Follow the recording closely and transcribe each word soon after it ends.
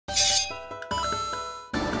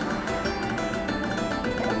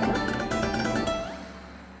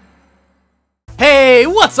Hey,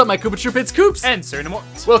 what's up my Koopa Troop? It's Koops and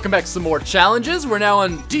SIRENOBMORT. Welcome back to some more challenges. We're now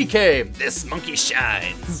on DK. This monkey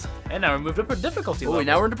shines. And now we moved up a difficulty level.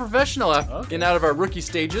 Now we're into professional after getting out of our rookie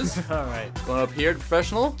stages. Alright. Going up here to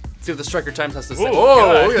professional. Let's see what the striker times has to say. Ooh,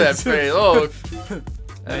 oh, look at that face. Oh.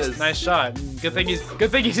 Nice shot. Good thing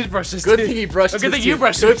he did brush his teeth. Good thing he brushed his teeth. Good thing you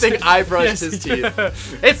brushed Good his teeth. thing I brushed his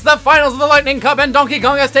teeth. It's the finals of the Lightning Cup, and Donkey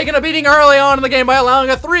Kong has taken a beating early on in the game by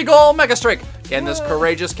allowing a 3-goal Mega Strike. Can this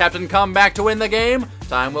courageous captain come back to win the game?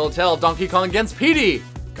 Time will tell. Donkey Kong against Petey.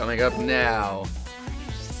 Coming up now.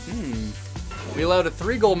 We allowed a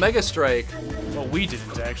 3-goal Mega Strike. Well, we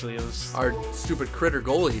didn't actually. It was our stupid critter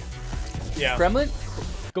goalie. Yeah. Kremlin?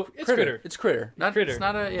 It's critter. It's critter. Not critter. It's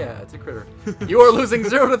not a. Yeah, it's a critter. You are losing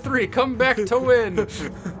 0-3. Come back to win.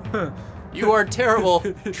 You are terrible.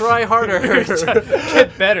 Try harder.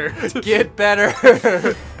 Get better. Get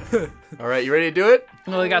better. All right, you ready to do it?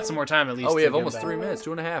 Well, we got some more time at least. Oh, we have almost 3 minutes,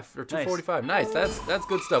 2.5 or 2:45. Nice. That's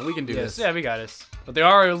good stuff. We can do this. Yeah, we got this. But they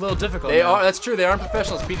are a little difficult. They now. are. That's true. They aren't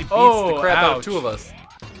professionals. Petey beats the crap out of 2 of us.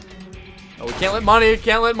 Oh, we can't let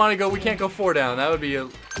money go. We can't go 4 down. That would be a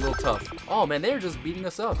little tough. Oh man, they're just beating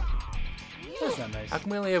us up. That's not nice. How come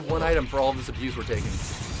we only have 1 item for all of this abuse we're taking?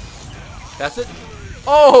 That's it.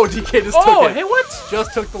 Oh, DK just took it. Oh, hey, what?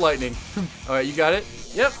 Just took the lightning. All right, you got it.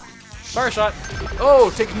 Yep. Fire shot.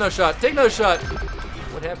 Oh, take no shot. Take no shot.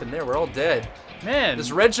 What happened there? We're all dead. Man.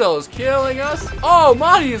 This red shell is killing us. Oh,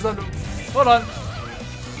 Monty is under. Hold on.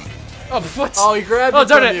 Oh, what? Oh, he grabbed it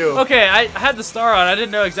from it. you. Okay, I had the star on. I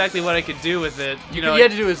didn't know exactly what I could do with it. You know, he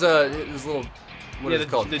had to do his little. What is it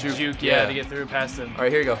called? The juke, yeah, to get through past him. All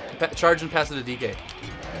right, here you go. Charge and pass it to DK.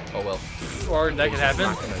 Oh well. Or that could happen.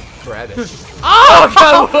 I'm not gonna grab it. Oh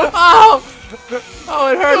God!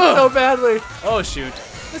 Oh, it hurts so badly. Oh shoot.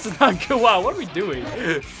 This is not good. Wow, what are we doing?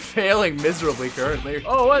 Failing miserably currently.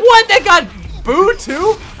 Oh, what? What? That got booed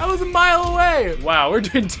too? I was a mile away. Wow, we're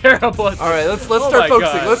doing terrible. All right, let's start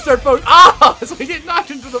focusing. God. Let's start focusing. Ah! So we get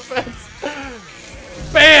knocked into the fence.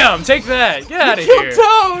 Bam! Take that. Get out of here.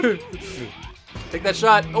 Toad. Take that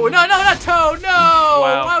shot. Oh no, not Toad. No.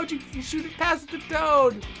 Wow. Why would you shoot it past the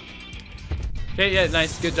Toad? Okay, yeah,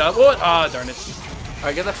 nice, good job. What? Ah, darn it. All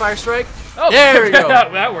right, get that fire strike. Oh, there we go.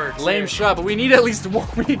 That works. Lame shot, but we need at least 1.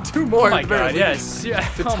 We need 2 more. Oh my God, yes. Yeah.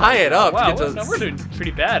 To tie it up. Wow, no, we're doing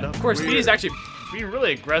pretty bad. Of course, Petey's actually being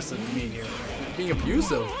really aggressive to me here. Being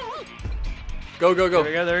abusive. Go, go, go.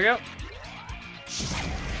 There we go.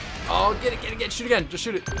 Oh, get it. Shoot again. Just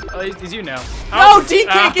shoot it. Oh, he's you now. No,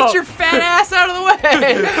 DK, get your fat ass out of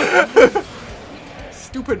the way.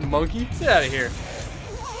 Stupid monkey. Get out of here.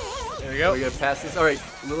 There we go. We gotta pass this. All right,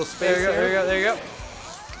 little space. There you go.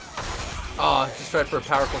 Oh, just tried for a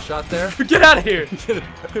powerful shot there. Get out of here.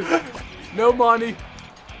 No, Monty.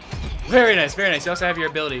 Very nice, very nice. You also have your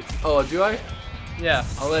ability. Oh, do I? Yeah.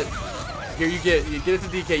 I'll let. Here, you get it to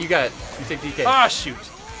DK. You got it. You take DK. Ah, shoot.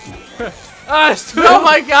 Oh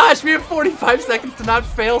my gosh, we have 45 seconds to not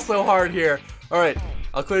fail so hard here. All right,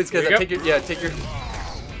 I'll clear these guys. Take your.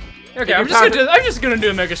 Okay, I'm just gonna do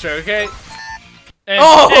a Mega Strike, okay?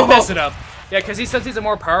 And mess it up. Yeah, because since he's a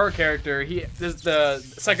more power character, the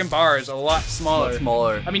second bar is a lot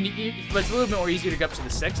smaller. I mean, but it's a little bit more easier to get up to the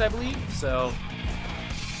 6, I believe. So,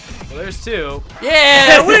 well, there's 2.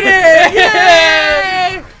 Yeah, winning!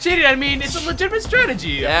 Yay! Cheating. I mean, it's a legitimate strategy.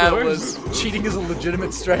 Yeah, cheating is a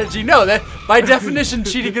legitimate strategy. No, that by definition,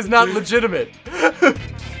 cheating is not legitimate.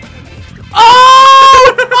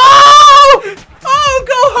 Oh,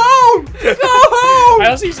 go home! Go home! I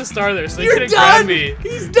also used a star there, so you couldn't done. grab me.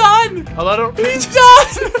 He's done! He's done!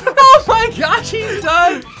 Oh my gosh, he's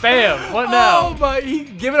done! Bam! What now? Oh my, he's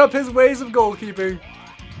giving up his ways of goalkeeping.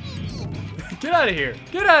 Get out of here!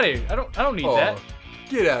 Get out of here! I don't need that.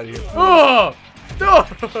 Get out of here. Oh! No!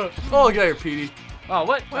 Oh, get out of here, Petey. Oh,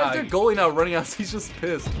 what? Why is their goalie now running out? He's just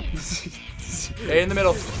pissed. Hey, in the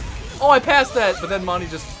middle. Oh, I passed that, but then Monty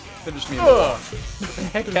just finished me. What the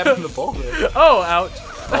heck happened to the ball there? Oh, ouch.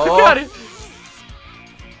 Oh. Got it.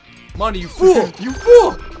 Monty, you fool! You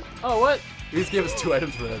fool! Oh, what? He just gave us 2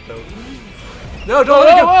 items for that, though. No, don't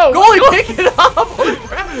let it go. Goalie, pick it up! Holy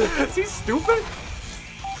crap! Is he stupid?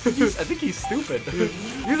 I think he's stupid.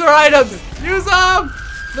 Use our items! Use them!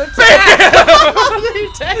 Yeah.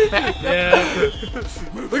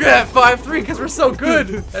 Look at that 5-3 because we're so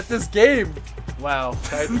good at this game. Wow.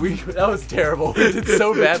 That was terrible. We did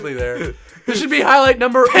so badly there. This should be highlight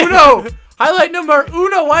number uno. Highlight number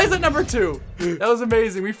uno. Why is it number 2? That was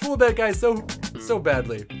amazing. We fooled that guy so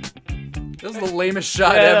badly. This is the lamest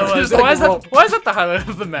shot Yeah, ever. that was. Just, like, Why is that the highlight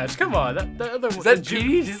of the match? Come on. That other, is that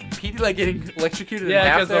Petey? Is Petey like getting electrocuted in Yeah,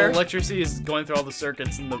 half because the there? electricity is going through all the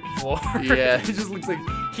circuits in the floor. Yeah, it just looks like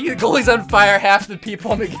the goalie's on fire. Half the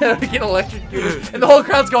people on the get electrocuted, and the whole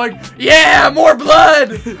crowd's going, "Yeah, more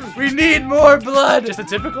blood! We need more blood!" Just a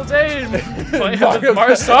typical day in playing Mario, with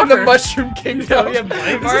Mario Soccer. the Mushroom Kingdom. Yeah,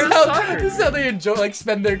 playing Mario Soccer. This is how they enjoy, like,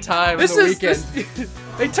 spend their time on the weekend.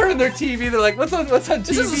 They turn on their TV. They're like, "What's on TV?"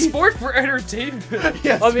 This is a sport for entertainment.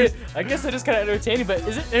 Yes, I mean, I guess it is kind of entertaining, but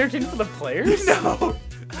is it entertaining for the players? No.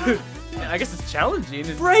 I guess it's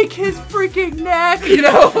challenging. Break his freaking neck, you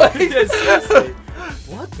know? Like,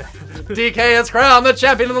 What the? DK is crowned the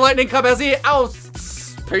champion of the Lightning Cup as he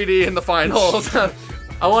outs Petey in the finals.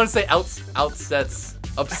 I want to say upsets.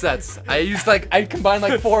 I combined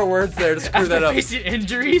like 4 words there to screw that up. After facing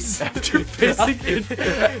injuries? After facing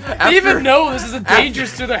They even know this is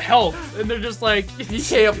dangerous to their health, and they're just like...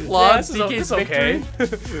 DK applauds DK's victory.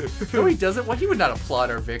 victory. No, he doesn't. Well, he would not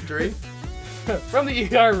applaud our victory. From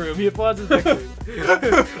the ER room, he applauds his victory.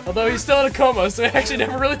 Although he's still in a coma, so he actually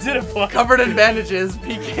never really did applaud. Covered in bandages,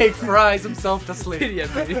 PK cries himself to sleep.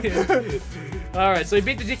 Alright, so we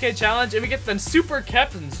beat the DK challenge, and we get the Super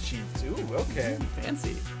Captain's Cheats. Ooh, okay.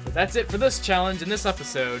 Fancy. But that's it for this challenge in this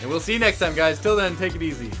episode. And we'll see you next time, guys. Till then, take it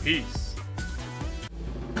easy. Peace.